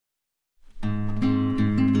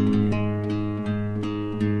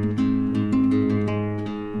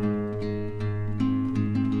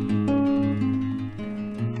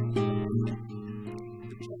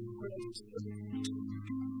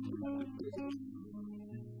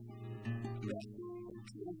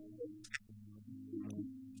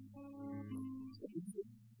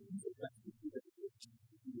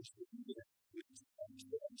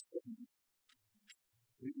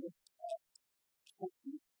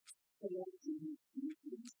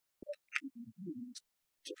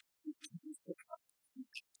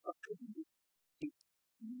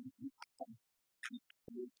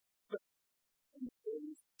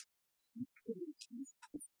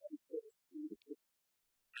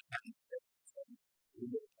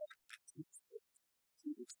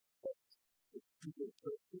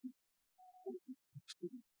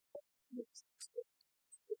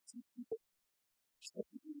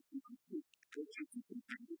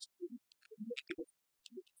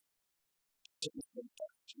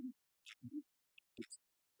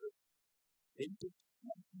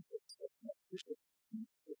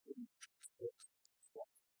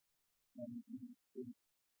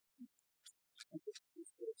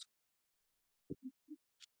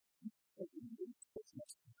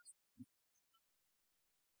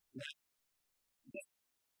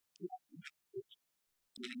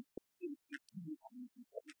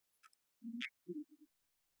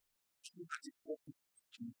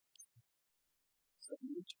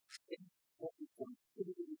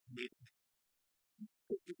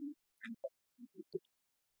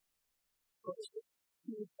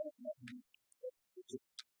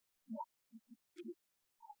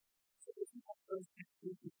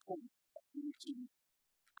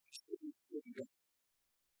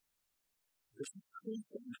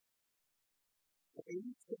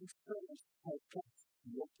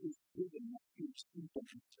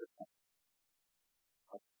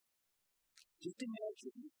Just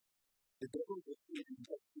imagine the devil was in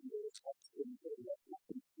the hospital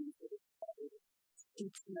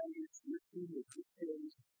each night is lifting the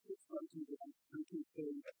details, it's fighting the uncertain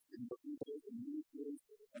things, and looking for the new things,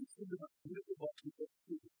 and thinking about beautiful watching the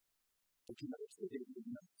people. But you know, today we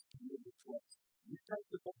must do the twice. You type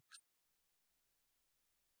the box.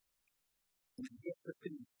 And you get the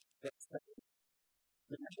thing that's happening.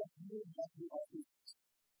 And I don't really want you all these.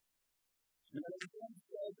 And I don't want to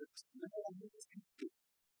say this. And I don't want to speak to you.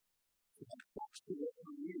 So I'm forced to work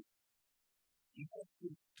on you. You have to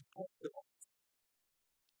type the box.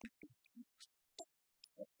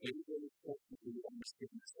 Everybody is supposed to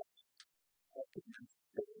understand this.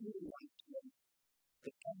 But really like to know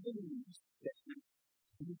the companies that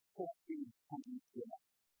you copy on the web.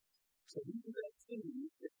 So these are the things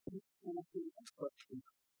that you copy and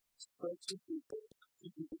spreadsheet people to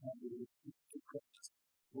do the company to cross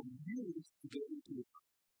will use to get into the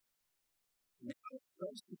company. And the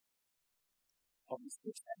first of the 6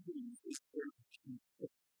 companies is very important.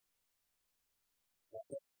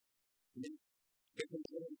 And then they can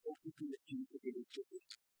go and focus on the things that they do.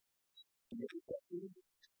 And everybody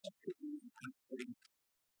has to be including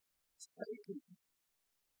studying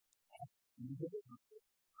never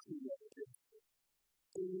created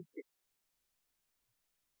anything.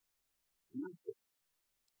 Nothing.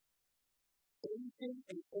 Anything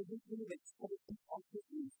and everything that's spoken of the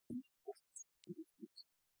news to the future.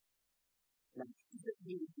 Now, these are the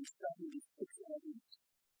things we study these 6 avenues.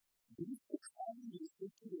 These 6 avenues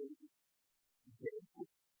are created very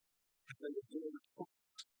quickly. They are very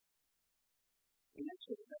fast. And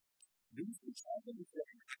actually, these 6 avenues that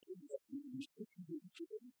are created that we need to do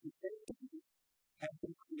have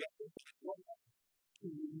been created to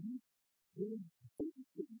remove good things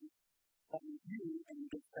from you and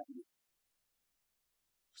your family.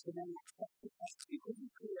 So now it's up to us to really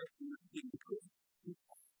correct nothing because we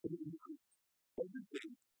have to increase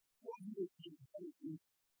everything. Why would you want to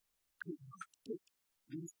take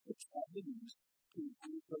these 6 avenues to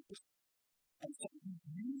one purpose? And so we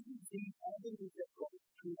use these avenues that go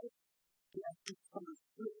through it to actually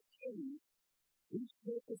transfer change. Whose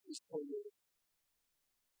purpose is for you?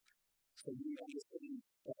 So we understand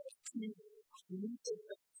that two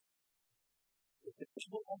things. If the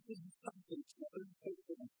people also do something to other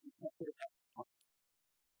people, it's not their outcome.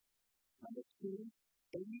 Number 2,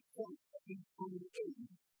 any point that we find in,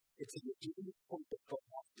 it's a legitimate point that God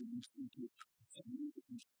has to use to do something that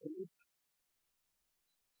we should do.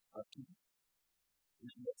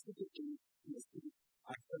 And that's the thing is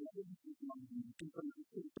I feel like this is one of the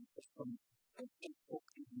information from a book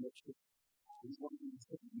in which is one of these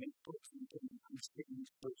that make books and can understand these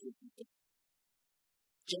books with people.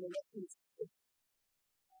 Generations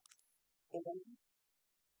or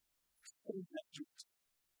metrics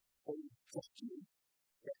or questions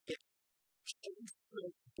that get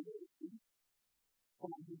transferred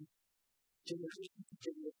from generation to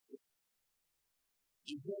generation.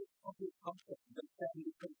 You hear public concept that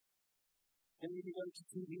family comes. And when you go to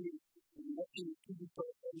TV and watching a TV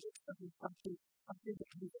program, something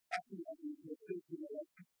that is happening on your Facebook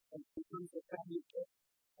and becomes a family care.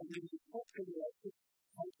 And when you talk to the other,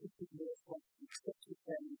 how to do this one, accept your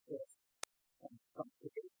family first. And come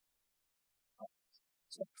together.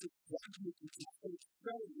 such as graduate and such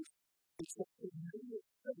friends, and such as many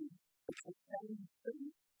friends, and such family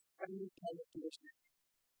friends, family characteristics,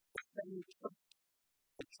 family trust,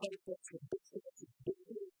 the trait that's a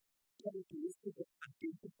different characteristic that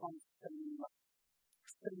identifies family life,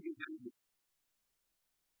 family value.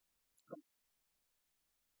 So,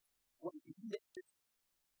 what we need to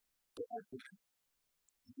do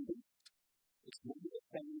is maybe a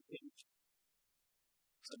family change.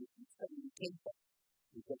 So we can family change.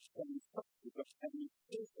 We've got family trust, we've got family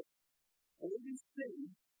faith. All these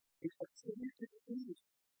things is attributed to the English.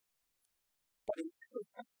 But in the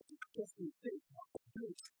fact that it's just in faith, the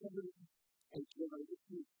good family and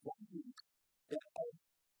generational values that are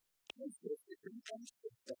closer to the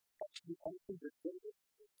concept that actually also the greatest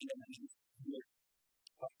generations here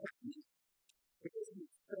are happening. Because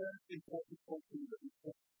it's very important for you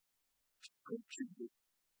to contribute.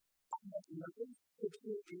 And that another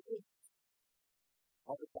picture is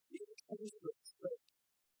of the body of Christ with strength.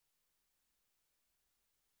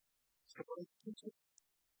 So let's teach it.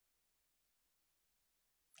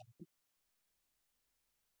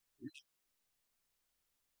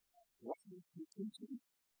 What we can teach it,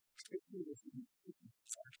 especially with the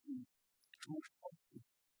actually more positive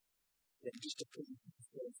than just a thing of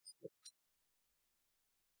the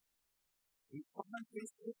we find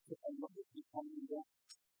this picture a lot of the common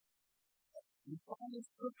ones. We find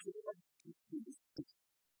this picture of the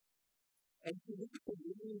and if you look at the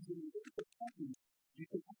meanings and you look at the pattern, you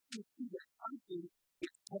can actually see that something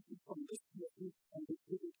is taken from this message and this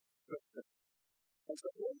little structure. And so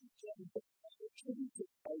all the time that I attributed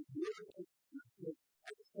a word of structure, I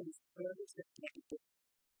just want to further separate it.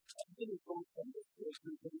 I'm going to go from this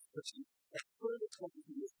person to this person, and further talking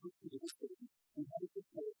to this person to this person, and how to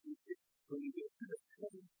compare it with it. When you get to the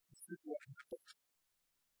point, this is what happens.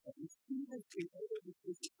 And you see that in order to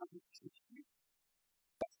this is how it should be.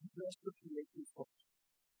 That's the best of creating culture.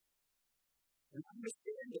 And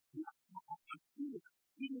understand that not how I feel,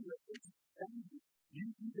 even though it's family, you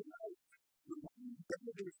utilize the mind that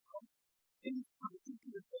it is from things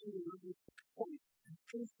particular things in order to point and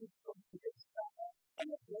things that come to this and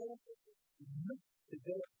a whole look to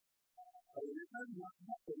their not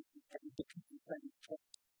happen and it becomes the same thing.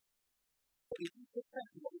 But if you put that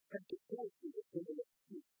in what we tend to go through the middle of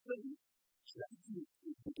the thing, strategy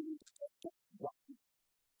is beginning to get that right.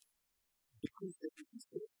 Because the easiest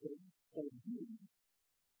thing for you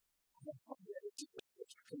and for the other people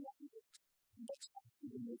is to know that that's actually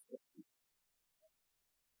the most effective.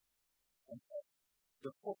 And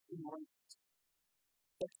the fourth one,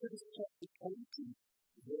 Exodus chapter 20,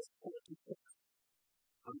 verse 46.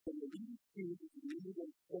 I'm going to read to you the meaning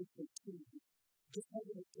of 42. Just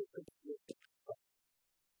having a quick look at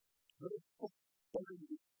verse 40.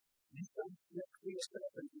 You can't let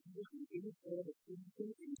yourself and you can any form of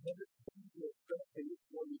anything in heaven and yourself and this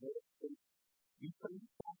one verse. You can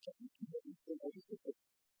catch up to the information of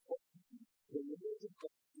the words of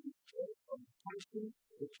God to the church of the person,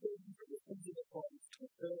 the children of the things of the Father, the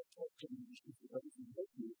third culture, and the issues of those who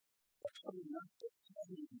love you, but coming up to the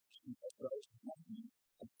family issues of those who love you,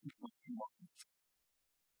 and keep what you want.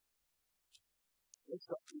 Let's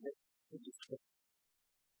start with it.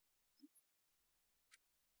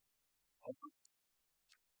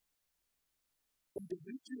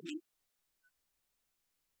 Individually,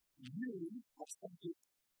 you are subject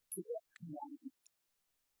to that commandment.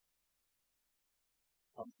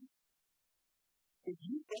 If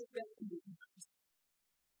you get that in the past,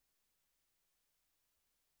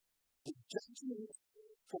 the judgment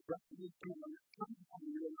for roughly come on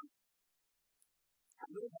your life.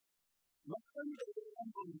 However, not only does it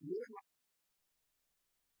come on your life,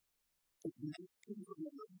 it may come on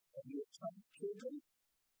the life of your child children,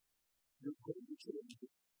 your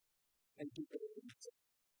grandchildren, and your parents.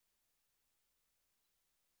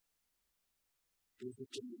 There's a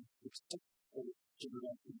expect for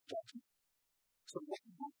generation judgment. So what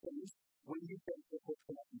happens when you get the whole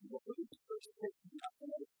family? What is the first thing you have to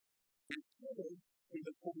know? Your children in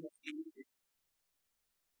the form of energy.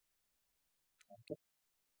 Okay?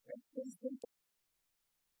 And please think of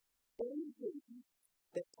anything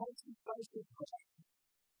that takes the place of God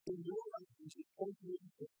in your life is the ultimate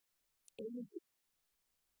good. Anything.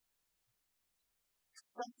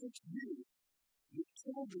 Subject you, your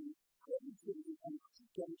children, grandchildren, and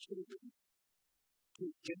grandchildren to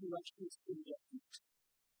generations in judgment.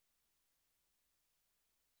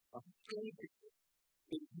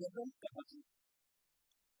 It never happens.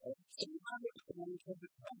 So now it's going to have a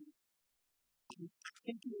time.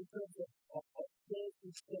 Thinking in terms of where we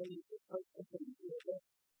stay, the process of the year.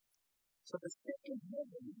 So the second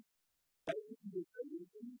heaven, basically is a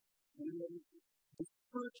living,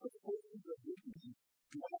 spiritual forces of wickedness.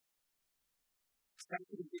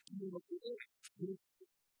 Starting to get you of the air.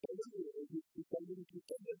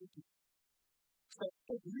 So,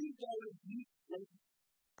 if we go and deep, like,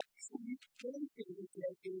 so we can see the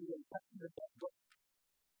character and talking about what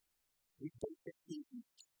we take the easy.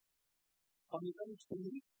 On the other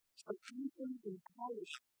side, so anything in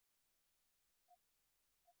college,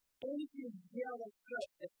 anything yell at us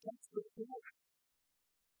that touch the floor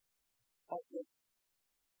of the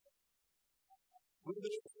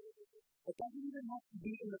it doesn't even have to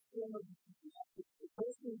be in the form of the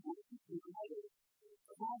person who wants to be higher.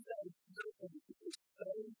 Have that experience is so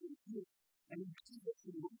deep, and you see that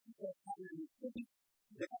you want to get higher in the city,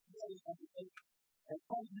 that way of the faith. And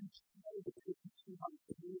all you know that the teaching of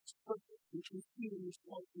the Lord's purpose, which is healing is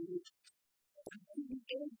called the Lord's. And when you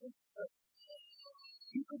get this,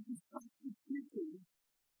 you could be substituting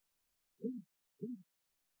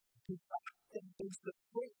the fact that there's the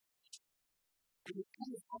faith. And it's kind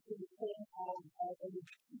of up to the form of the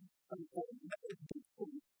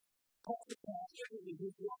important talk about everything in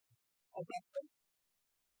his life about faith.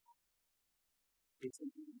 It's in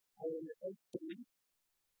the faith,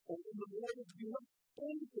 and in the Lord of you have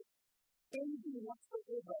anything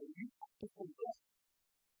whatsoever, you have to forget.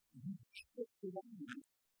 You shift the language,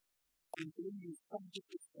 and then you subject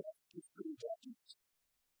yourself to free judgment.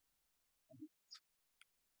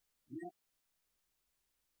 Now,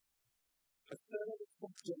 a third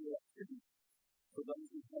question for those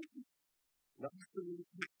who take it. Not for you.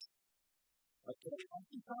 Okay,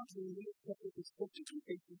 oftentimes when we look at the scriptures, we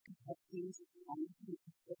think we can have things on the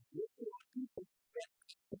people that we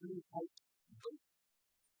like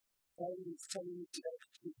always saying that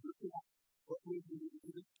we look at what we do.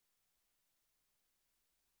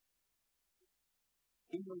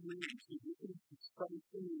 In the news, we can study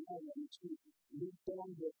things and to live down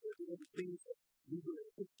the things that we were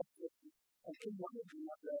expecting. And in one of them,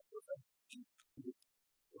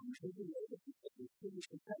 maybe later, because we finish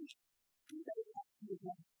the page. And that is actually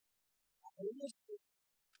what I listed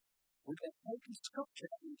with that open structure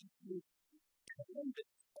that we just need to end it.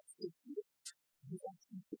 You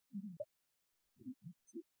actually see that.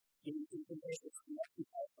 You can basically connect with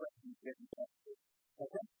our friends very well.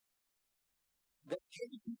 Okay? That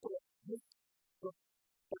many people look for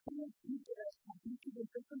people that have completely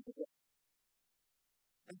different today.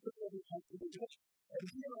 And so we have to do it. And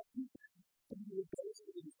here are people who are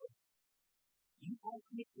basically different. You all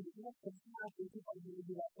need to look and have people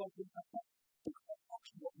who are talking about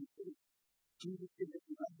what we do. You need to look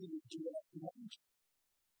at the knowledge.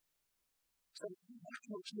 So that's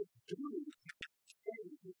what you're doing.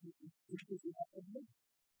 Because you have to know.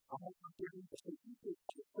 I have to do the people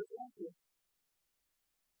for example.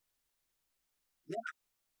 Now,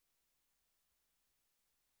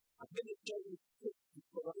 I'm going to tell you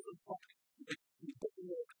for a little part. You put the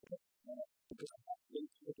word because I have to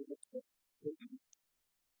look at it.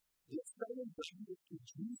 The Australian version is to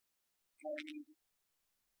use carrying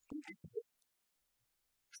an active.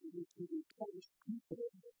 So you can encourage people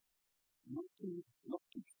not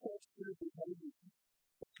to force their behavior,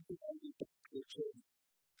 but to be able to their children.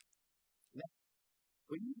 Now,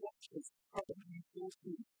 when you watch this, probably you will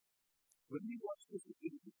see, when you watch this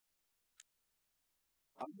video,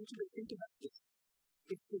 I want you to think about this.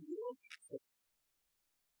 If the world is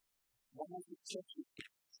one of the churches,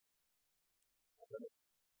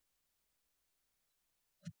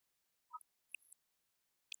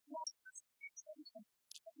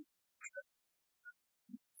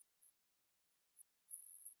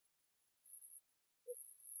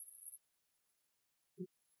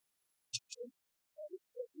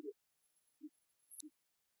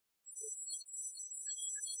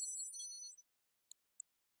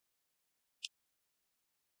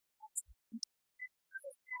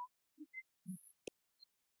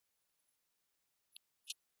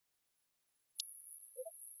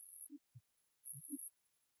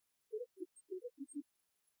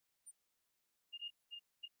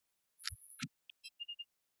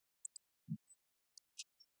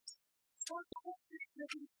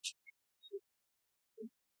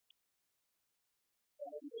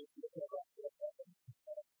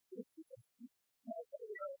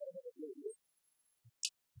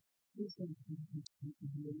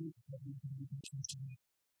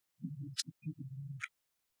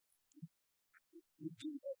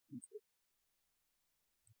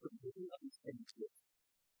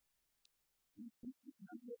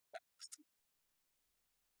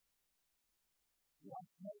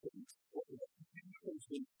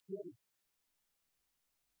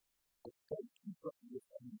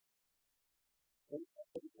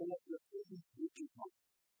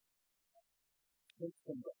 take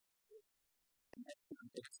somebody and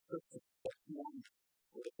express it as one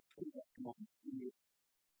or a thing that one is.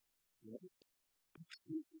 Right?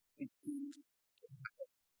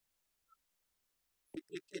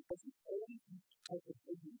 It doesn't always be because of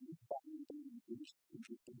the body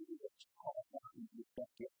that's called out and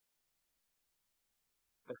reflected.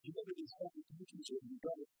 But you know, these conversations are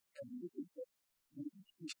better and you can get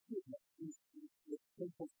you feel that these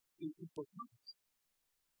simple minds.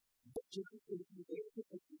 But you have to be able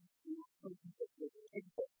to something that will take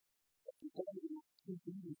that. You don't want to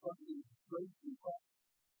be something great and fun.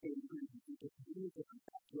 And you can use it and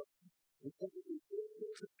that's what it's going to be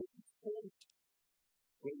important.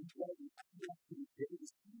 When you go to the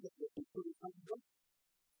days, you have to put it on the book.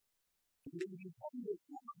 And then you find it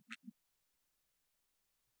now.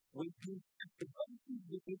 When you have to go to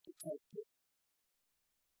the book to take it,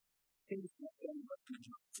 things like that are not good.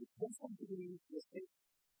 That's something you need to say.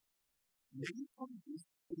 Many times,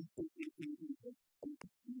 we think we can do it, and we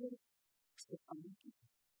can do it. So I'm not doing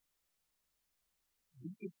it. We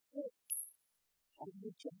can say, how do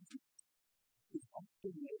you change it? It's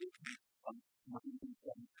often made of mind and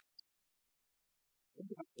brain.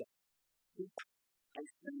 Think about that. I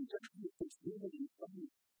think that it's really funny.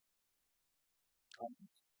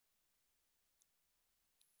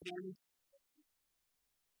 And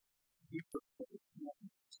you put it in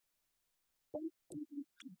the and you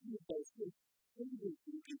continue those things. You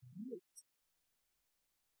can use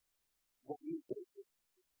what you do.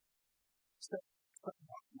 So,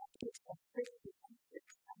 it's a fairly complex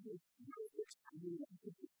language.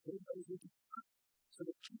 So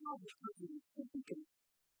the child is having a significant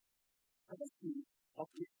question of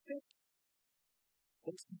respect.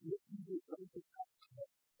 That's the issue of the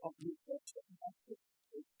of reflection of the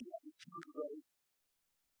child.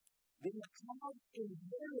 When a child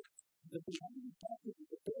inherits the behavior pattern of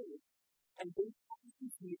the parent, and they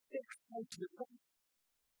practice the effects of the parent.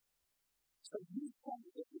 So these kind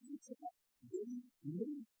of things they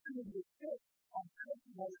need to reflect on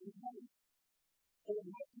personal behavior. Or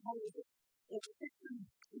what kind of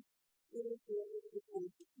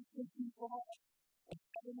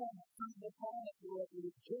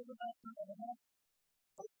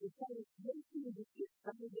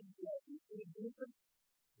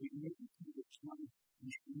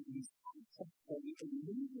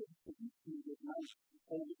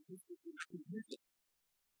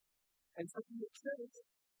and so it says,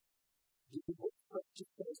 you will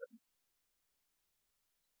practice present.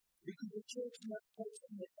 Because the church is not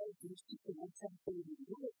person that elders people want something in the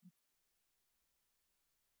world.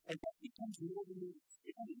 And that becomes more and more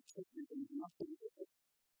experience than nothing with it.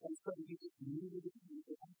 And so you just move it into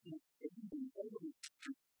the actions everything over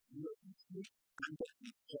your sleep and what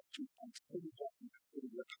you judge and say judgment for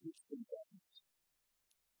your Christian judgment.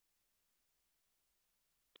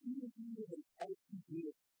 Even if an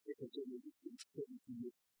LPG is a generation to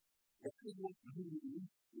you, that is what you need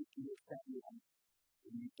to your family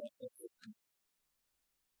and you get that person.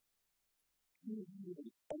 You need an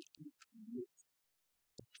LPG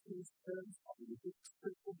in terms of the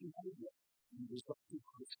spiritual behavior and result to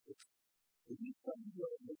Christ. If you come to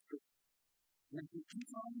your electric, and if you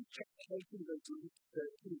find calculating the group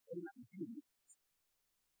 13 and 19,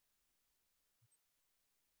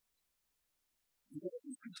 you get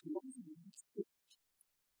a one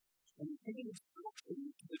and taking instruction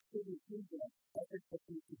to the children that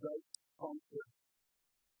everything to go conquer.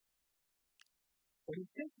 But he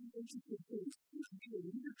says the interesting thing is to be a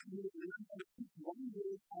leader to you and to keep one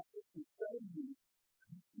way after to tell you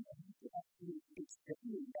to actually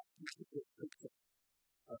extend that particular scripture.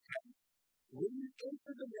 Okay? When you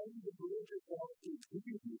enter the name of the Lord your God is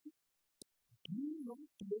giving you, do not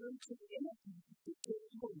learn to imitate the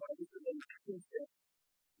physical life of the Christian.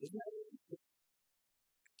 Isn't that interesting?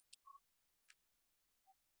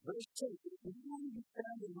 Verse 2, if you want to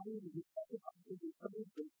stand in line with the other options of other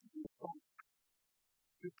things to be fine,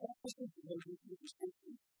 you practice the behavior of the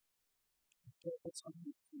scripture. That's how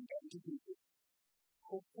you can do it.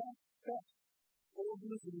 For that, all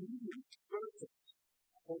these immediate verses,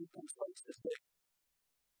 or you can start to say,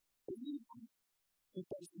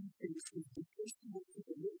 because these things is depictable to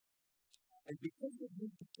the Lord. And because of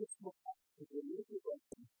these depictable acts of the Lord,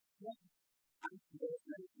 I'm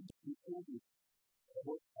going to before you.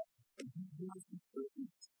 And he has these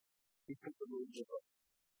persons because the Lord is up.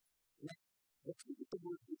 Let's look at the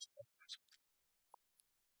word which is.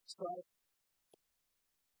 So,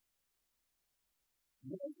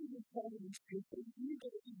 most of the time in scripture, you go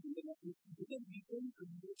to the Lord, because we don't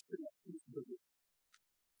understand this word.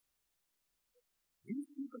 These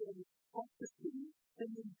people are practicing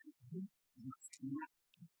sending to you, most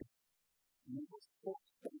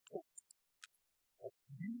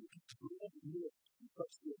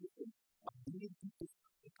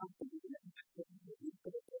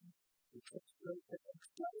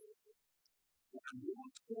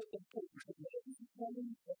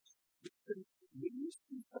telling us that when you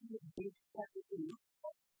see someone big happen in your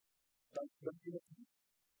life, like the beauty.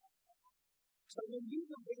 So when you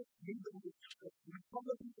go back to the church, you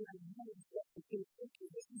probably have noticed that because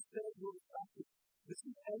this is federal practice. This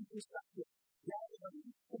is anti-practice. Now,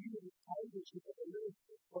 if you have a time that you have a little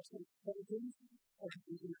or some presence, or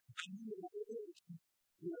you can achieve a little,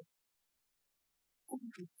 you know, put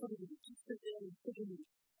it in the kitchen and put it in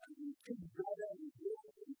the brother and the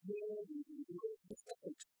and the the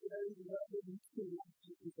second, very well, and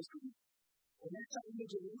that's how you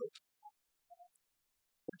make it work.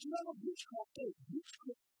 But you know what witchcraft is?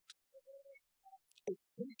 Witchcraft is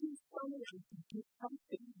taking someone to do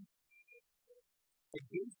something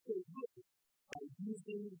against their will by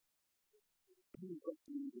using things like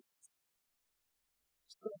music.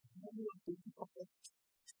 So, many of the people that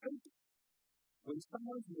when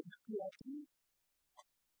someone's manipulating,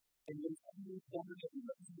 and when someone's dominating,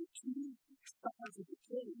 the two styles of the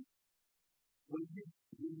game, when you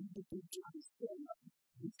need to understand that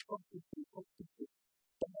this process is possible.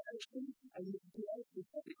 And I need to ask you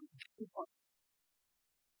something.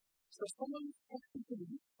 So someone has to do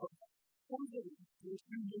something which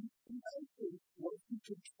you need to answer what you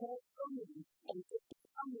can tell somebody and get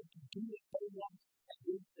someone to do it they want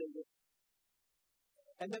against their will.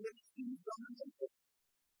 And then when you see someone like this,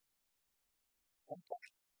 okay.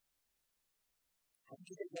 I'm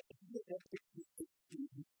just going to do it. That's it.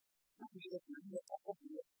 I'm just going to do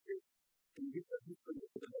it. And you can do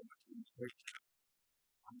it.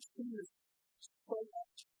 I'm serious. So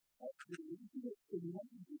much.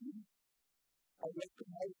 I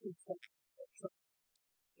recognize this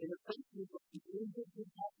in a country of the angels of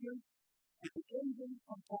happiness, and the angels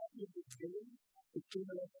of happiness is very, the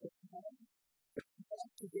kingdom of the time, but you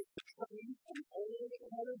have to get the training and all the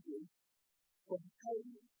energy from how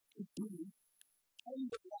to do and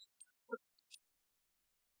the life.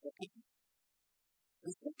 The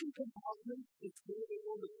second component is really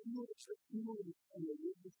all the fuels and the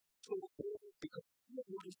religious sources because you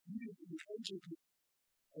want to use the engine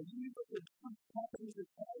and you look at some properties of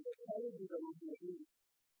all the energy that will be used.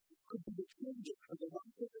 Could be the kingdom of the one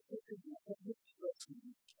that is taken in the public expression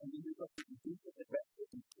and then you got to do the best that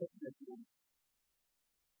you can at the end.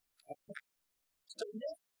 So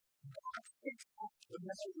next, God takes up the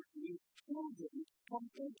message of the children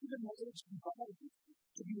compared to the message of God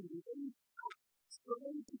to be really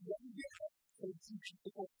strong together and teach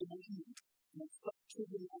people to believe and start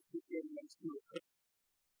children of the generations to occur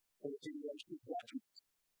or generations of values.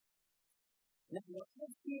 Now, what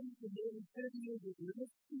I've seen for nearly 30 years of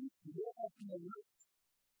ministry, more often than not,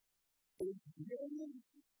 is very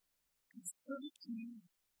conservative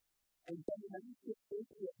and dynamic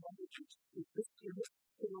thinking of languages is this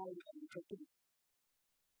scenario and company.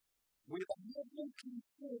 With a movement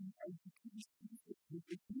concern and decreased usage, we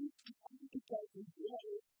reduce the advertising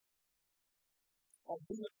value of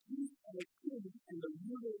being a piece and a king and the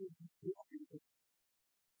ruler of the world.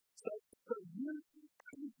 So, for years,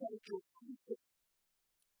 agricultural concept,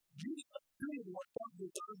 you start doing what God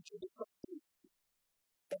has done to the country.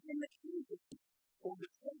 And in the kingdom, or the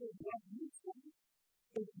center of God needs for you,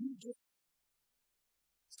 is you just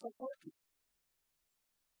support it.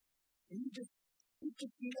 You just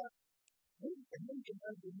be up, and then you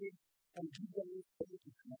have the need, and you don't say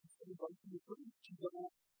to come, and go to the front, you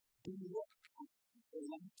don't do what? And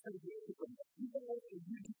I'm telling you, you go and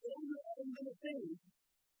you do all your own little things,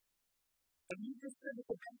 and you just send it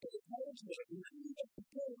to back to the college there, and then you get to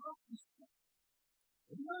play off and stuff.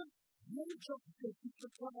 Your job is to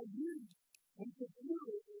supply you, and to do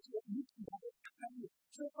is what you can do, and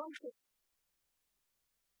so function.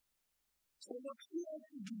 So what he has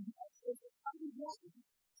to do is that everyone,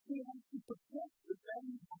 he has to protect the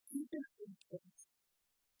family of people in place,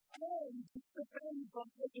 and the family from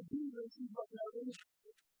what to do is he was not in it.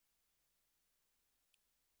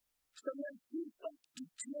 So when he comes to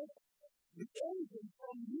take the engine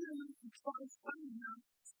from you to try to find out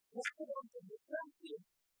what was the perspective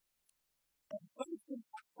and function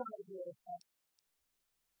outside your head.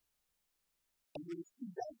 And when he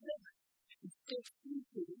does that, he takes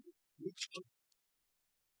into which is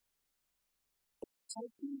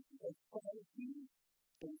taking authority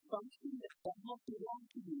and function that does not belong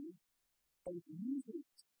to you and using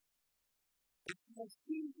it. Because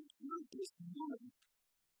he is not this one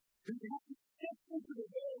who has to step into the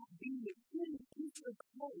world being a good piece of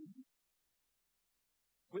clay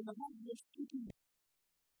when the Lord was speaking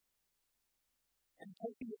and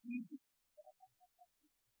taking it easy.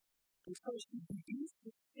 Because he begins to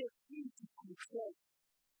step into control.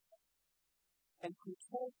 And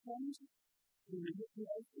control comes through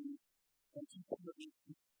manipulation and control.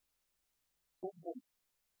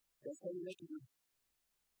 That's how you make it.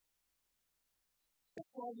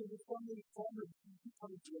 That's why there's so many farmers who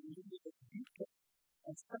come to a meeting with people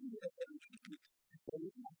and some of them are treated. So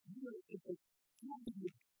it's not really, it's a family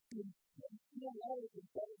of people. Not all of them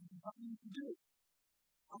better than how you can do it.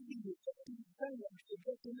 I'm going to say that to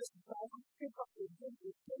get to this problem, pick up the good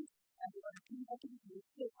things, and I can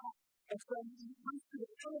pick up. And so he comes to the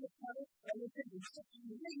other part, and we take the second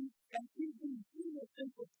ring, and he's been doing it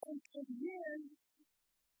for 10 years.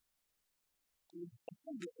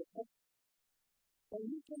 And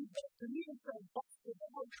you can get to me and say, what's the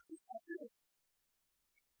house? I do.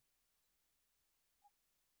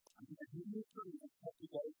 I'm going to give you three and help you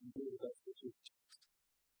guys and do the rest of it.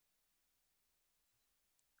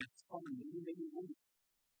 It's fun, maybe one.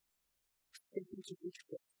 Take you to each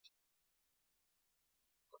place.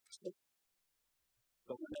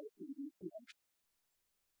 But when I see you here,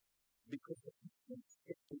 because the people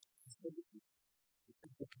get to facility, the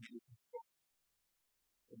people can do it.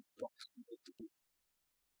 And that's what they do.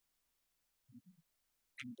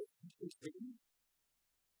 And the people say,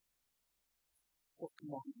 what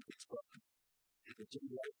come on, it's fun. It's in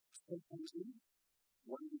life. Sometimes you,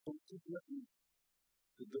 one of the things is nothing.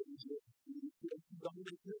 The those that you don't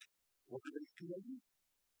do it, what do they feel? You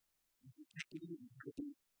take it in, you could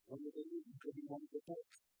be one of them, you could be one of the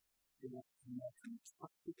folks. And that's nothing. It's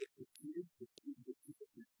not to get the kids, the people,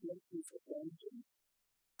 the places of danger.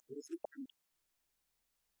 There's the thing.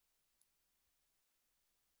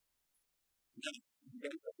 You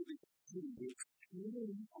don't have to be it's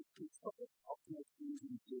really not to stop it. Often I've seen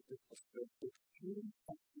you do this perspective. It's really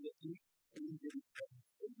absolutely anything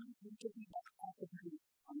else. And I'm thinking about happening.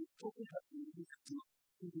 I'm talking about the music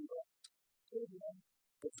to do that. So then,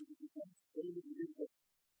 as you become stable in it,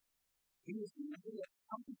 he is never a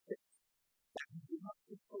competence. You do not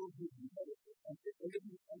control his medicine and the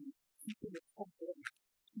enemy and keeping it confident,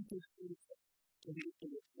 keeping it innocent, to be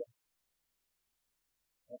innocent.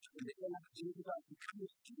 That's when they don't have to do about the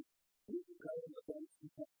truth.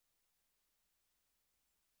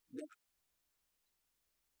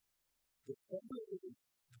 The temple is the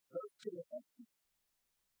first generation.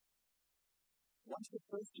 Once the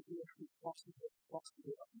first generation crosses the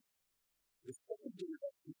second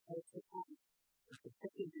generation also on, and the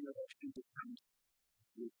second generation becomes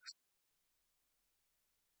roots.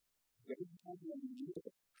 Every time when you use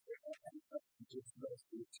it, it just goes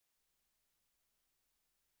roots.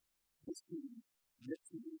 This means,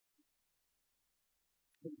 literally,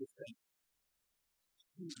 understand.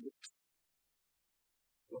 Who's roots?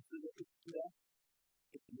 What's the difference to that?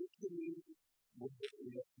 It literally would be a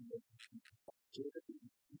relationship.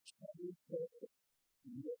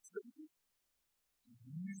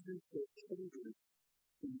 Uses the children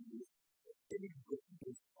to use any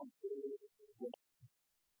goodness on their work.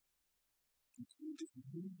 And so you just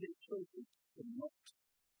use their children to not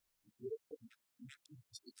do it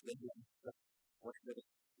to them whatever they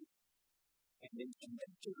do. And then you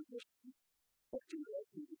mention it, what you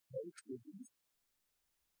actually do to these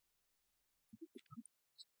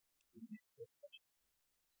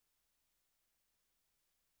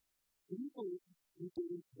people who do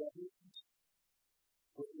better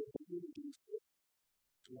what they're doing is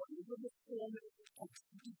whatever the form of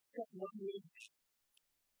technology.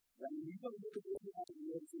 When you don't look at what you have to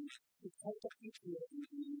do, it's all the people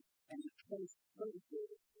and the transfer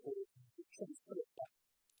or the transfer back.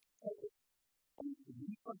 And the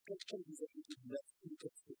reconstruction is a little less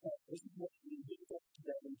interesting. This is what we need to do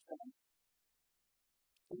that in time.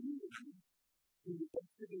 Only in the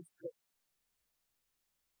considered scope.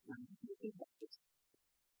 When you think about this,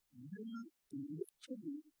 you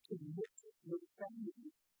literally commit your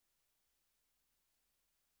family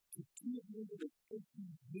to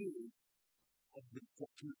 250 years of the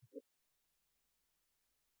technology.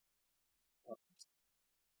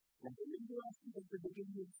 And the leader asked at the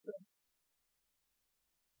beginning of the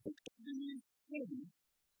enemy came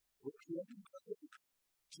with the other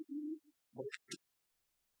to be worship.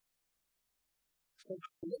 So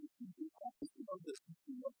the opposite of this,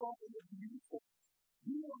 your father is beautiful.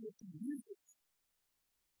 You wanted to use it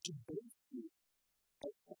to boast you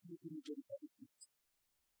as something you can do.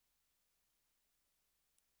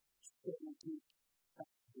 So I do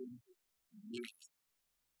have to use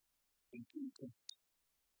and people.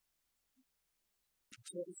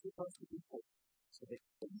 So it's supposed to be hope. So that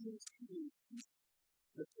every experience is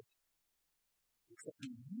perfect. Except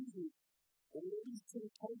you use it all these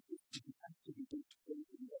two places to be actually good to go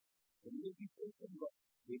in there. And if you take them up,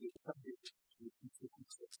 they get subject to the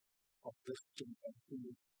consequences of this thing and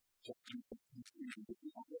doing something that you can do.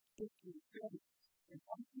 You have to take your family and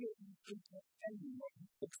I'm here to take anyone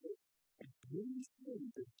and bring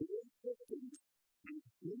things that they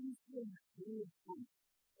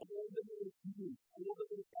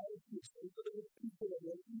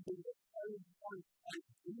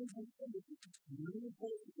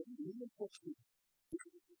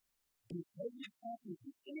And when you have these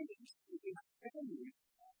enemies, if you have family,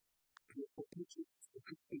 the picture is the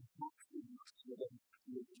big box in your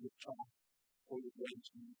child or your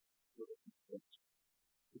grandchild or your kids.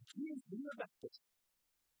 The kids hear about this.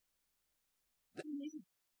 They need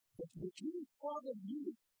that the Jewish father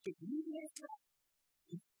knew if you make up,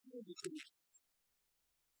 it's still the Jewish.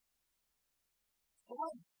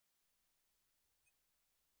 Father,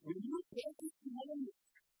 when you take this commandment,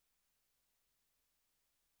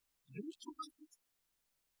 these choices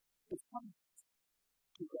become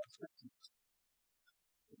to God's presence.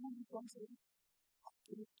 And when you come to it,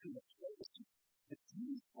 it is too much. The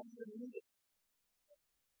Jewish father knew it.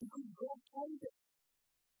 Because God told it.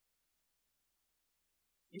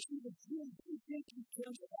 You see, the Jews, they think you care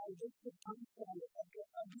about this, the time for it. I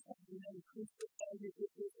just have to know Christian family.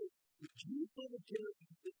 The Jews for the Jews,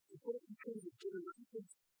 the important thing is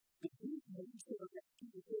generations. The Jews made sure that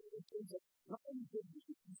people did the things that not only did the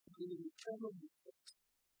Jews, but they were terrible.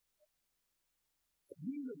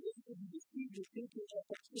 We were able to receive the thinking of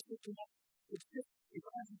that specific life. It's just, if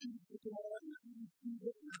I have to do it, I see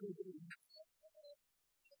what I'm doing.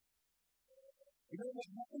 You know what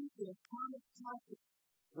happens in a time of conflict?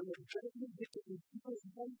 When the judgment gets in people's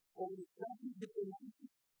life, or when the judgment gets in life,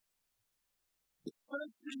 the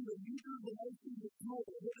first thing the leader of the nation is told,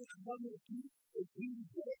 what is one of you, is being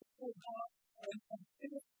grateful God and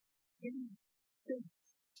finish being things.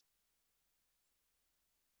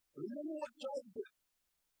 Remember what Job did.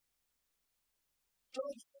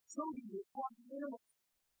 Job showed you the part of animals.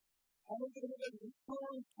 I don't know if it's a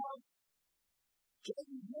strong part. Job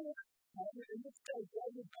is there. In this case,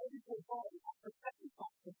 Job is ready for God. The second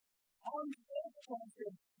part, on the other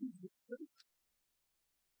side, he's the truth.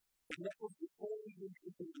 And that was the only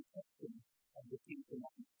interesting detection of the Ten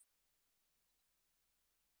Commandments.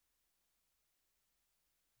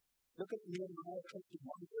 Look at Nehemiah chapter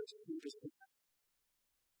 1, verse 2 to 6.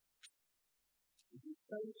 If you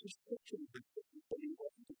study the scripture, you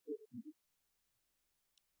wasn't to say to you.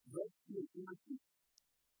 Verse 2,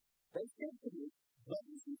 they said to me, what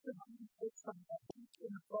is this about the first time that each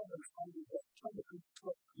in the province on the west side of the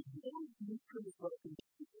construct the world nuclear weapons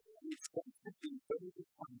and its capacity for the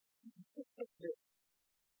time?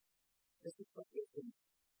 This is what they think.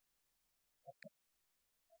 Okay.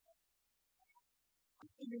 I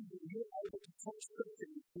think that you're able to tell scripture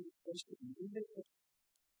in the first of the unit of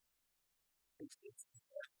it's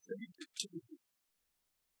pretty good to do.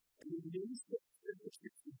 And the news that the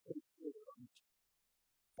scripture is very clear on it.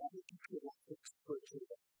 That is the clear of the scripture.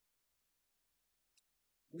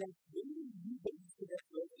 Now, when you believe that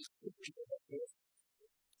there is scripture that is,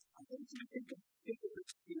 I want you to think of it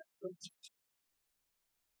in a context.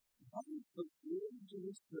 What is the real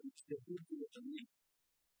Jerusalem that we do with the name?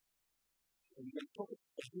 And we can talk about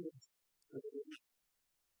the words of the name.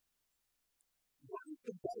 What is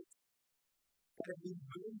the date that have been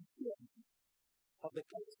born here of the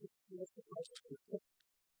place of the Lord of Christ of the Church?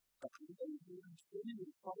 That we know we are standing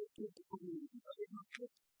in follow to the community of the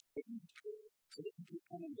Church. So that we can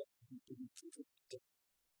come and get to the Church.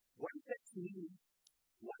 What does that mean?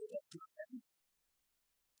 Why does that happen?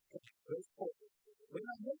 Verse 4. When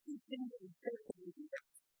I make these things in the church of the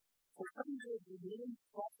earth, for some days the name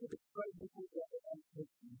sought to describe the people of the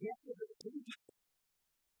earth, yet of the kingdom.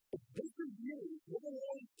 This is new, what I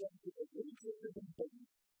always done to the religious of the body.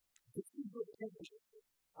 This is the temperature.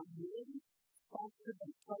 I'm really faster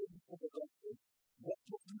than time of the gospel. What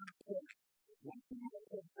was not there? What can I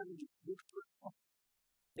have done with your heart?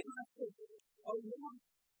 Then I said, oh Lord,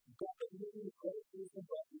 God is moving the great things of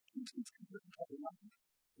God. He keeps his children of life.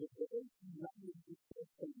 The very knowledge of the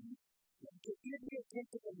family. And to give me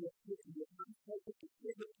attention on your spirit, and your mind, so that you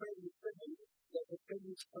hear the prayer of your family, that the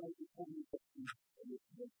family is trying to find the family.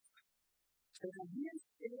 So now here's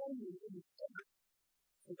the only in the center.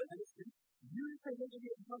 So that is the beautiful of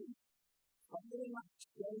your home. Finally, not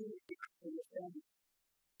showing the gift for your family.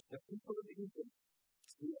 The people of Egypt.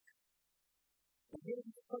 Yes. And here's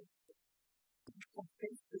the first. You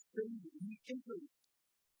face the sin that you injury.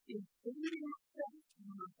 Including ourselves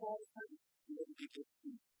when our false time. What did you just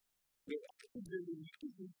do? We actually really need to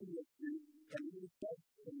do the truth and we judge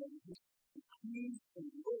the language. Please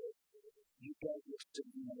and Lord, you guys are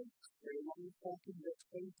still know. They want to talk in their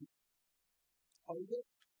faces. Although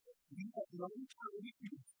we have known how we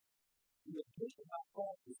do. We have talked about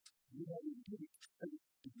causes. We have really studied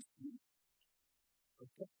this truth.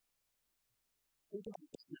 Okay? Think about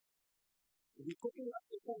this now. If you're talking about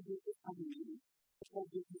the whole business coming in, the whole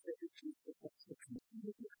business that is true, the whole section, you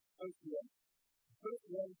look at first one. First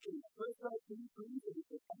one, first one, is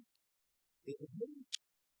the time. It is really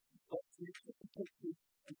but to take you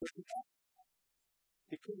and put it out.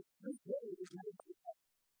 Because this way is never going to happen.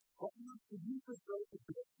 What we want to do is go to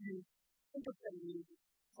get you sympathetically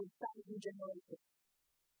for 1,000 generations.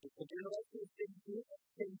 If the generation is saying to it, it's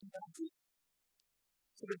saying to God.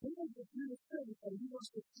 So the thing is, if you're a sin, and you want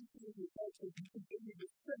to continue your life, so you continue to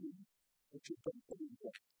sin, but you don't believe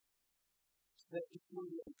it, so that it's not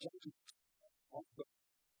your judgment of God.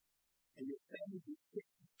 And your family is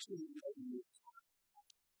fixed to you.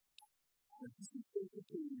 And this is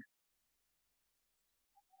basically,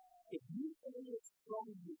 if you feel a strong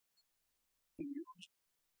root in your life,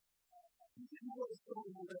 if you know a strong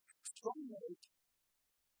root,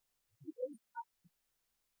 you don't have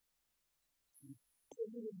to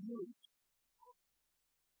really root.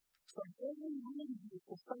 So every room you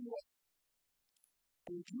for someone,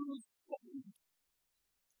 and you is saying,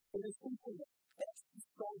 it is something that's the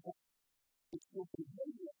strong root. It's your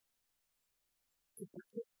behavior to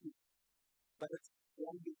protect you, but it's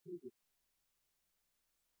wrong behavior.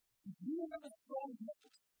 If you have a strong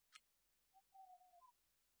root,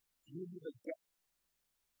 you have a gap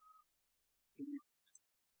in your life.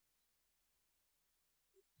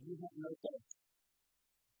 You have no doubt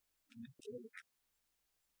in the failure.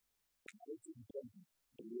 It's important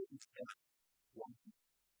to live in faith. One,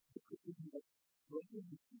 because you have broken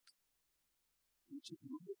root, which is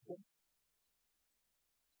not your fault.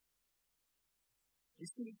 You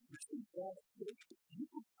see, God created you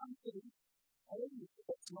for something only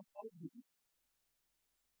that's not of you.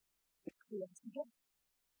 It creates you.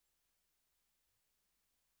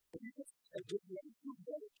 But you just a good life for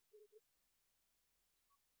God.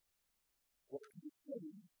 What you say,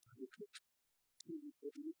 you could do the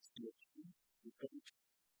situation, you could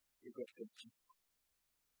got it.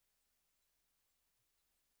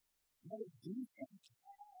 How do you think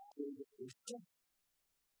it is done?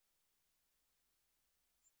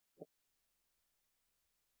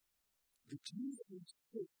 The Jesus is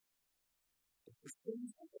true. The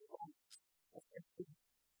things of the life affected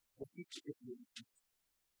the future of your life.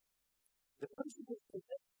 The principle is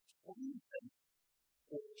that anything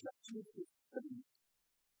that touches the sin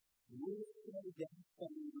will slow down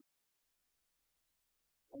from you.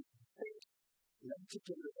 And faith led to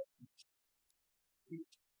generation.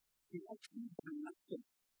 He actually did nothing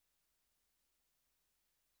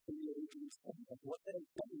in the original sin of what they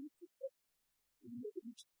have done in the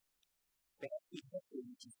age. They actually have to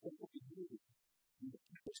which is simple behavior. And the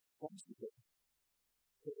people responsible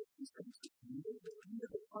for these consequences. You know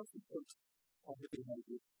the consequence of the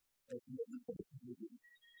behavior. There's no behavior.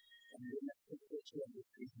 And you're not going to show the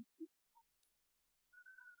reason.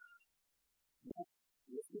 Now,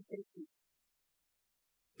 let's look at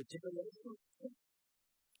the generation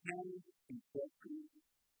can be broken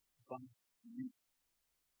by you.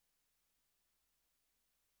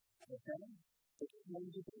 Okay? It's going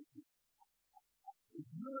to be. If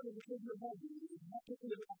you're a little bit of a you're not going to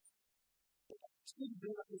be able to still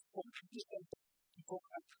build up this point. You just have to go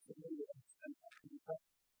back to the middle of it.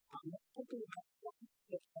 I'm not talking about something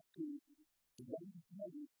that has to be done with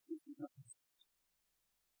money.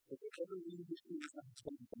 But whatever we do is not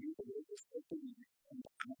going to be able to open it and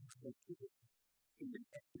not going to do it. In the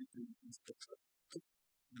activity is the truth.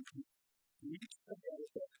 You need to come out of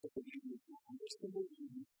that because you need to understand what you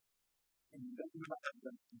need and you don't know how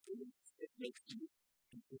to do it. It makes you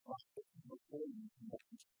into a process of avoiding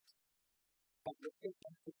emotions. But let's get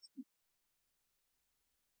back to the truth.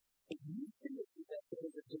 If you feel that there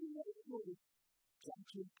is a generational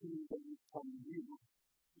junction to from you,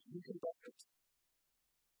 you can back it.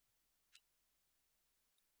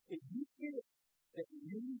 If you feel that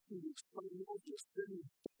you need to respond to your sin,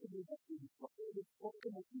 you have to respond to the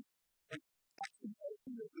spoken of you, and actually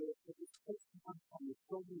open the door for this person to come from your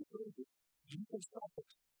children and children, you can stop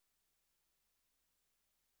it.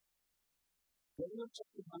 Daniel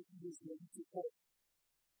chapter 9 is ready to fall.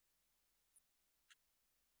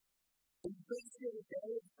 In the first year of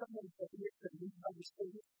Daniel, someone said he had to leave by the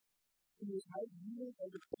Spirit. He was high viewing of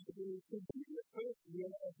the possibility of in the first year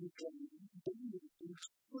of his reign, Daniel in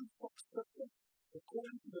full structure,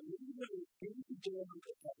 according to the living of the king of Daniel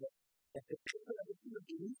the Father, that the people of the king of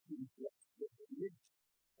Jerusalem was lived.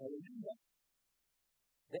 I remember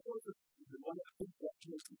that was the one of the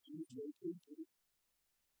judgments that he was making to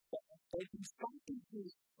they constructed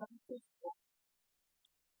these practice of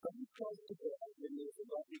some close to God when there's a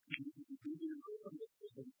lot of people who do their own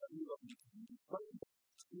mistakes and some of them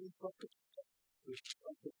do practice which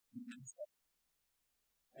practice themselves.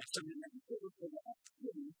 And so the next thing was the last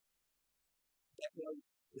thing that was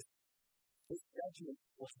this judgment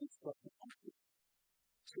was constructed on it.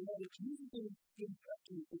 So that it's using in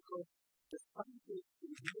practice because the practice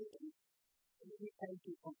is really when we came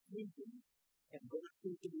to conclusion and go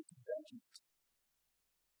into judgment.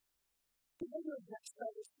 The other of that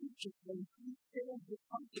side of scripture, when he stands with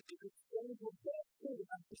something, because stands with that thing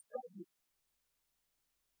at the judgment.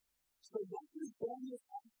 So what is Daniel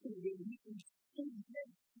asking when he understood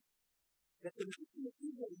that the nation of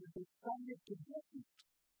Israel was decided to judgment?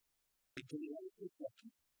 The Goliath was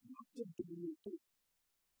judgment, not the Goliath.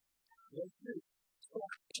 Verse 3. So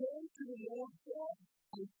I turned to the Lord God,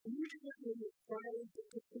 and immediately was praying to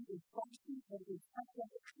continue fasting and his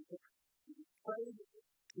sacrifice, and prayed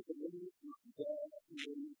to the Lord God and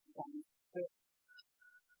the Lord God.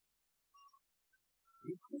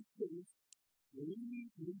 The Christians really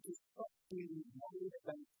need to stop being worried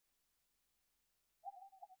about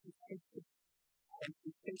and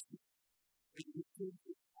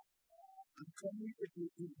I'm telling you, it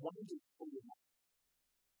will do wonders for your life.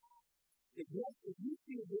 If you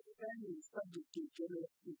feel this family is subject to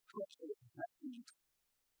generational pressure and passion,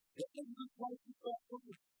 then it's not right to start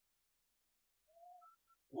praying.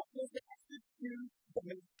 What does the attitude, the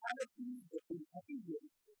mentality, the behavior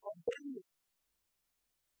of Daniel?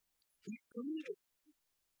 He created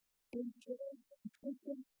in prayer,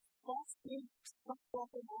 petition, fasting,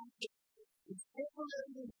 self-profit action. He's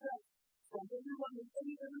separated himself from everyone in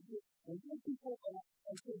any energy, and then people are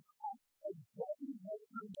and say, a body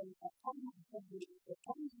husband and a husband husband, a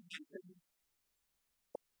husband husband.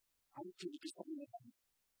 I would say this on the hand.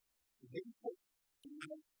 Therefore,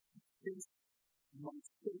 this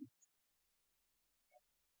must change.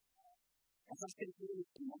 As I said earlier,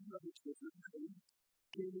 one of the children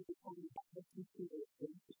came to come back to the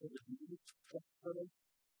things that are needed for her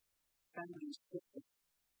family's purpose.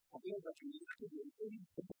 However, we have to be very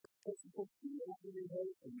possible to over the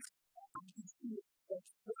emotions. I can see it as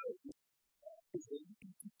well. Is that you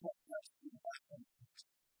can protect us from that.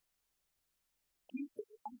 People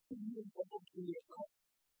have to be involved in their life.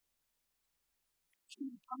 To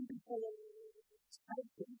come before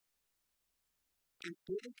Satan and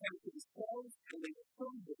dedicate themselves and their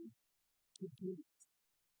children to do it.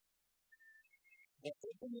 That's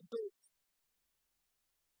what they do.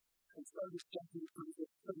 And so this chapter comes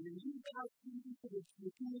up. So when you guys come into the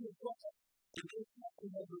beginning of God, and there's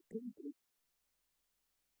nothing ever repented,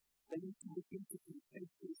 then you can begin to confess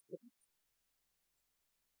these things.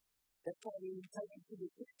 That's why when you take it to the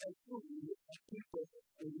sixth school, you look at people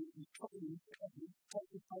and you try to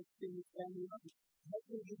sacrifice things down the road.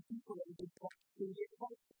 Hopefully these people are good practicing their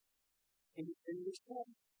life. And in this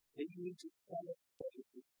time, they need to follow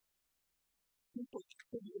faith. People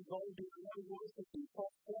should be involved in their own life and be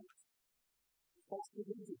false friends. False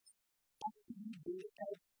religions. How do you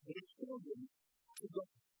dedicate their children to God?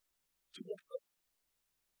 To God.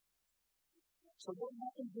 So what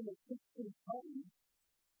happens in a Christian home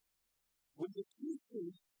when the Christian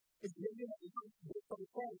is living at different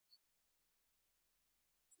friends?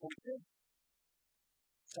 Okay?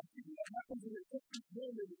 Something that happens in a Christian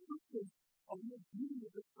home when the Christians are not dealing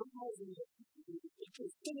with the trials and the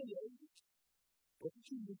sinning. What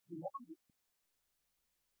you need to learn.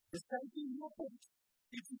 The same thing happens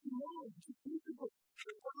if you learn to people to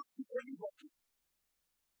talk to everybody.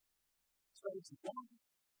 So it's one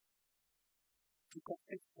to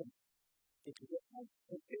confess them. If you don't have to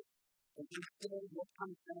confess, and you understand what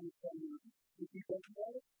comes down from you, if you don't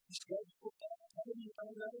know, it's God to put that out of you,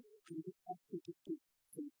 and you have to get to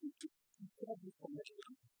God with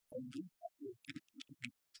permission, and you have to get to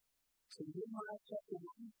be. So Nehemiah chapter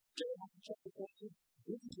 1, Jeremiah chapter 14,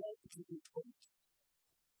 this is what you do first.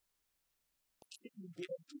 If you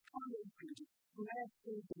get to come into the last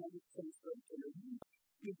thing that I would say first,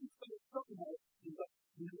 if you say something else, you got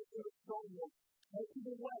to do it strongly, take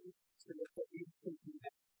it away, so that you can do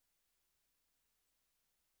that.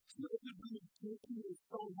 So if you do taking it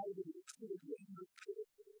strongly, you can do it later,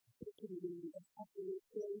 taking it in the after the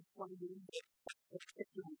day, from the end, that's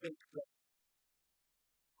taking it away from it.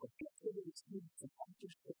 But that's what it is needed to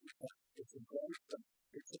accomplish that. It's a great thing.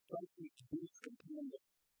 It's a great thing to do something.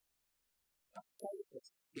 That's all it is.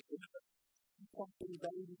 It's something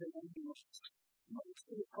better than anything else. Most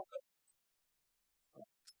of the problem.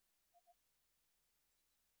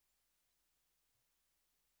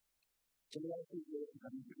 So the other thing is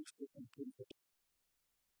I'm going to do something.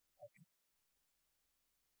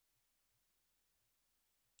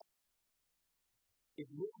 If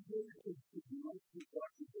you're going to do something,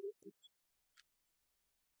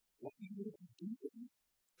 what you need to do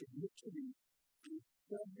is literally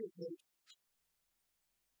serve your faith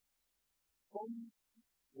from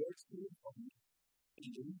words to your phone and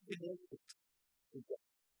you need to know it to God.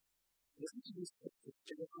 Listen to this scripture.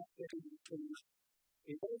 It is not getting you to know.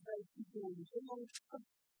 In those days, people will say,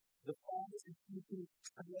 The promise is keeping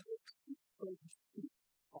together to focus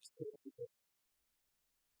of spiritual.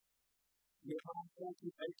 Your mom wants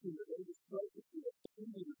you making the latest focus to a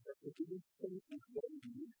family that the biggest thing is going to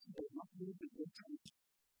be they must need to get time.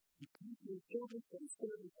 You keep your children from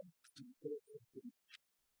serving them to the spiritual.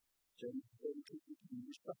 James 32 in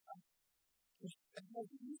your stuff. Just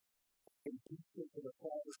thousands and people for the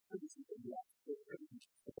Father's citizens of the African Heritage.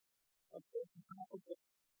 Of course, the top of it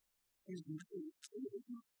is new to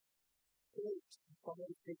the great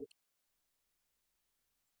Father's Heritage.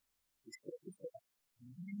 The scripture says,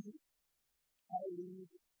 you carry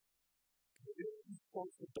the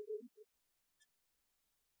responsibility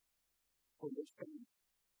for this family,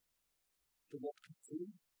 to what you do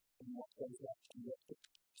and what goes out to your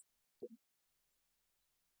family.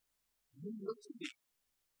 You look to be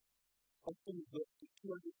something that the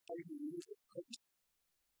 280 years of Christ,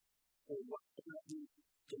 or what can you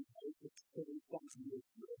can take it 30,000 years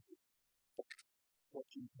ago? What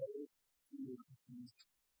you know, you use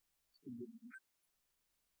to your life.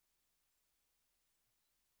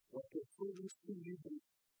 What the children see you do,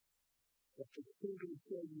 what the children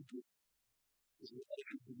tell you do, is what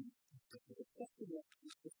you do. The testimony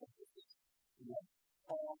is the focus.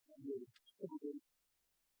 All your children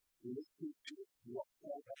listen to what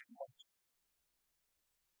God has watched.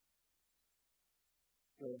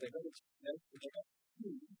 So they have to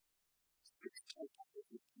see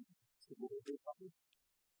so what they have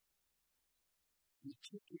you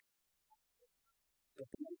teach it. But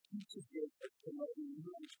when I teach it, they can only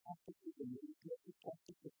learn practices and then get the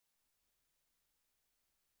practices.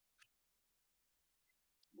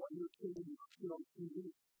 When you're children on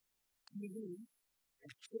TV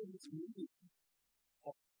and children's movies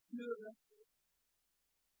are pure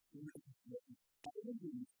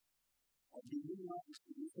identities of the realized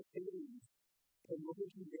disabilities and what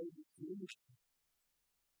is the baby's solution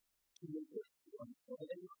to make it one for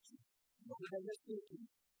the nation. What are they thinking?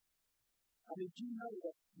 I mean, do you know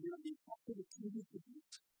that the activity to do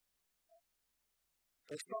it?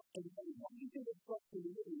 It's not for the money. Why do you think it's not for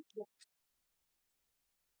the money?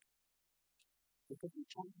 Because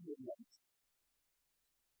you're trying to do it.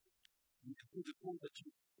 You can do the thing that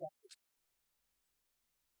you practice.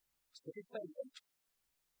 So they say that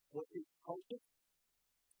what is culture,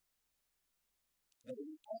 that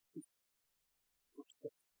is practice, which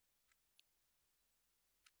is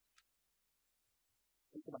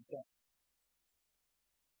think about that.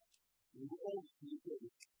 We all see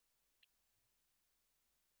it.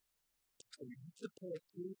 So you have to pay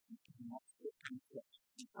attention to the master concept.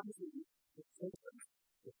 Sometimes it's open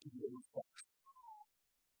that you will respect.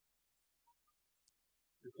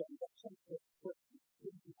 Because that's something that's important.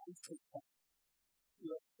 You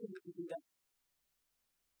have to do that.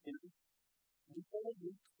 We all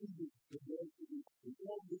need to do the way we do. We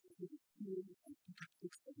all need to do the feeling and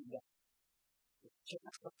practice of that. Check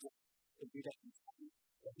out that. If you don't understand,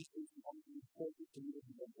 that this is one of the important things that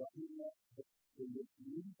we are doing now. When you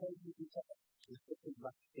really hold with each other, it's different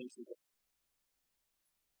practices.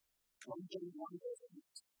 One thing, one person,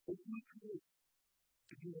 if we create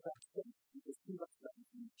to do that thing, we just do that thing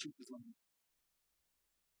and choose his own.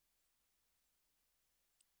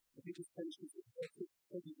 The biggest tension is that it's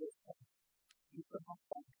pretty good. You can have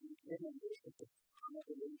fun and get on this, but it's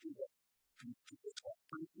another way to do that. And you just have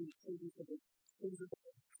fun and things of it, things of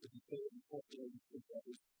it, that you pay and incorporate into that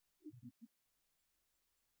is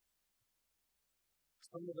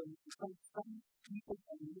some of them, some people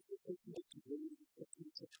are really taking it to really get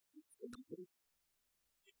into it.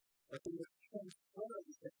 But then the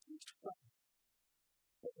transference that you try,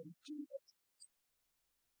 but then do that.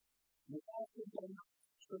 You also don't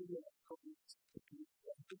show your comments to be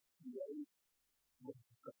effective in the way of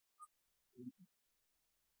the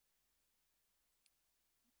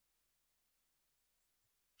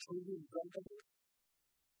children vulnerable,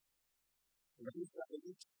 raised by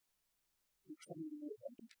age, becoming more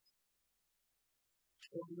vulnerable.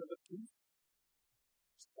 Children of abuse,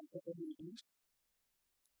 something that we use,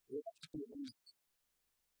 they have to be released.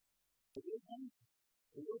 But they have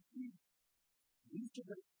the word free. These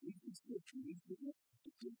are the scripture, these are the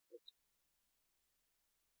scripture.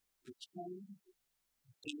 The time,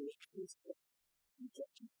 the electricity, the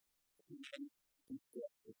judgment, and the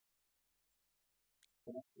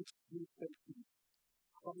and I think we can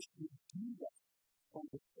Christ will do that from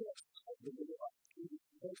the first of the middle of the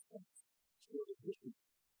first sense. So the vision,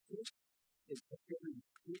 this is the very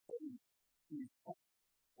people who is up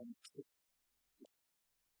and sick.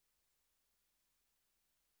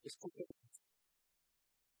 It's completely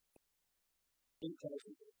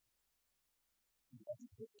intelligent.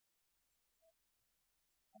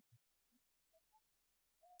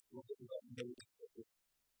 very difficult.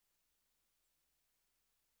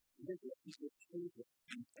 Then what is the truth of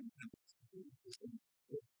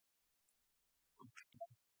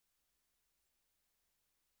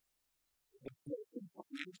the broken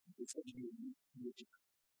foundation is a new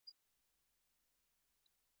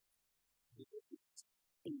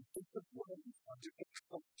in different ways are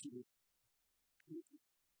expected to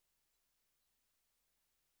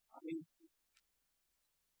I mean,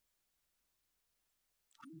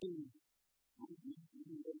 I'm doing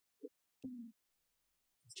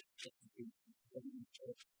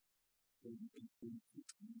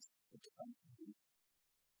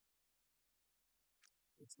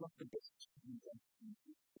it's not the best thing that you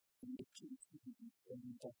can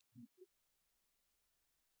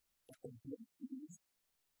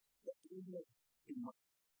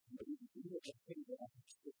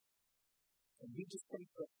and we just think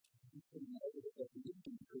that we can know that we didn't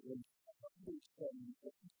do it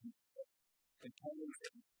and kind of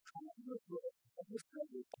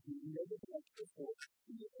we never like before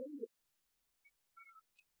we end it.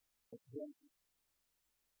 But then,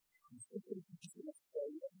 something just in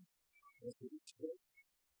Australia, as we today,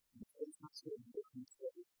 it's not so important to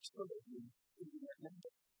so that we remember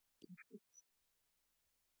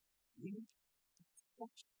we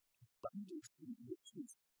such abundance in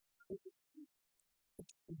riches.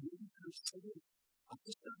 We consider I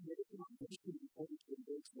just don't know if I'm going to be able to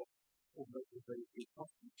embrace what or make a very big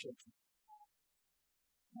possible change.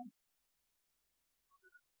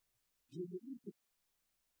 You need to,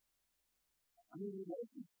 I mean, you know,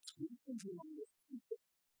 you can do all this.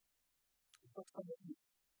 But I mean,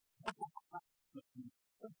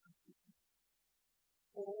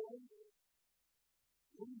 all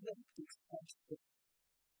we have to express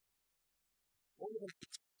all of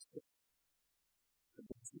it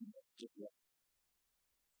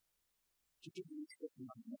to give you a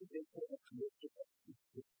money, therefore, a creative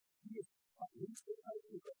yes, at least the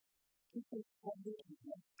idea people have the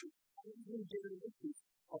every generation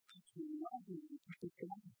of people loving people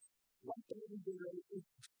connect. One every generation,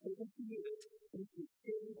 70 years, into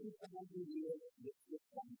 70,000 years with the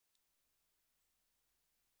sun.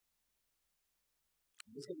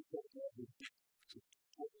 This is what we are doing.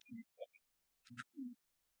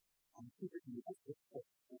 I'm super interested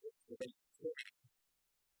in the basic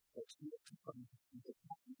but you have to come to the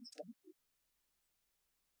practice center.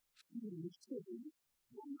 You need to be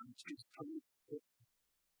one of those coming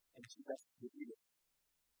and to rest with you.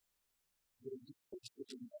 You're just supposed to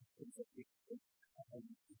do that things that we do. And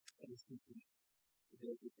it's simply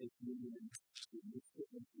there to take millions to move to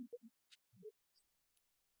the people.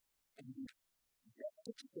 And that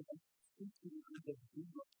particular thinking of the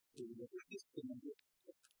people to the system of the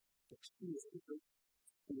experience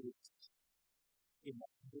in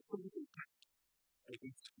the political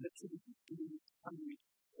it's literally doing something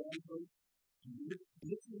all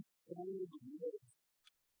literally all the world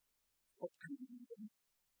of community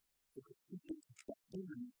because people that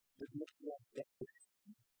women does not want that to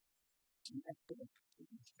act on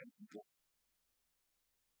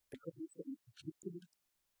because it's a literally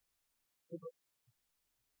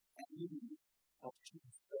and you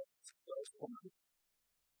options those women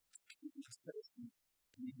this person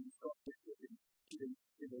maybe stop different even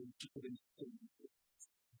different things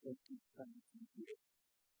that you can do.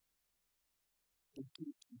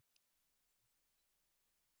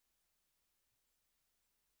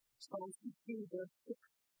 So you see the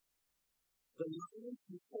line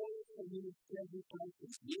before the ministry every time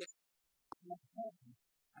is yes, I have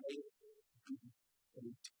I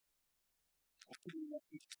feel like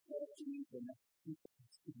it's actually the next people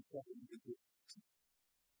to be talking to you.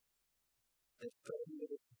 It's probably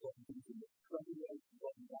the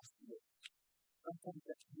last year. Sometimes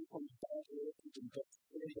that people start to get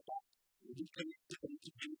very bad. We can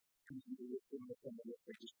continue to do it in the family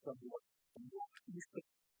of just somewhat. And you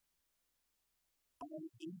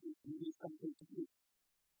need something to do.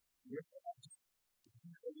 You're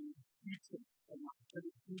future and not the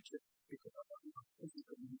future because of our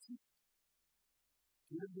physical reason.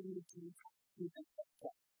 You're going to do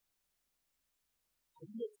that. I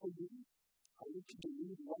look for you. I look to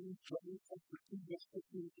believe one place of the two best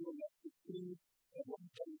people to elect the king and one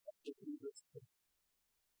place of the two best people.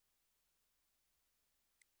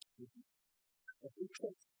 But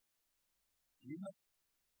because you have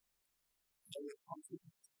very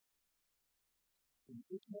confident in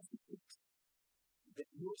this message that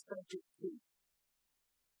your subject to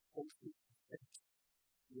also affects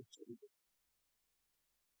your children.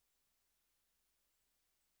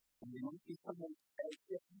 And there might be someone else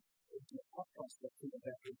there in the podcast that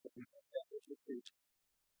that we have that with the stage.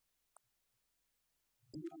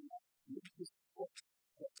 Beyond that, look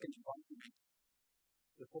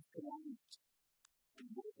of commandments and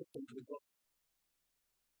worship them with God.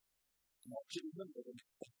 And I should remember that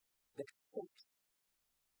that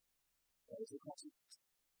is the consequence.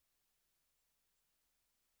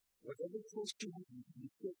 Whatever close to you, you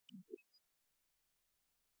feel people.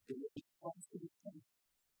 They will be constantly coming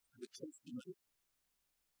to the testimony.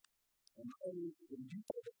 And only when you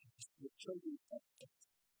go to the children of God.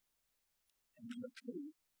 And number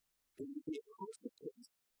two, there will be a consequence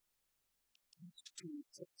to the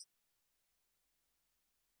test.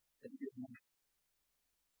 And your mind.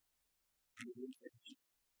 Your intention.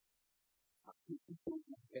 I think people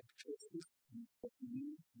will get choices and what you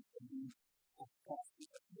need and you have coffee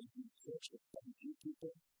that may be such a funny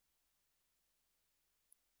people.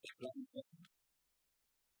 I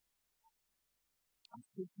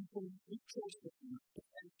think people make choices and I'm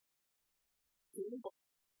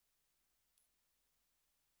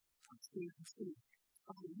still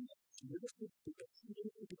how do you live with the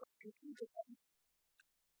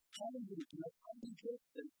how do you do that? How do you do it?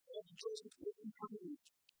 All the choices that you come in.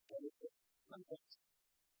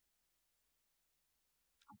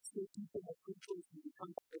 I still people have good choices and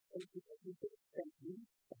come back and thank you for everything.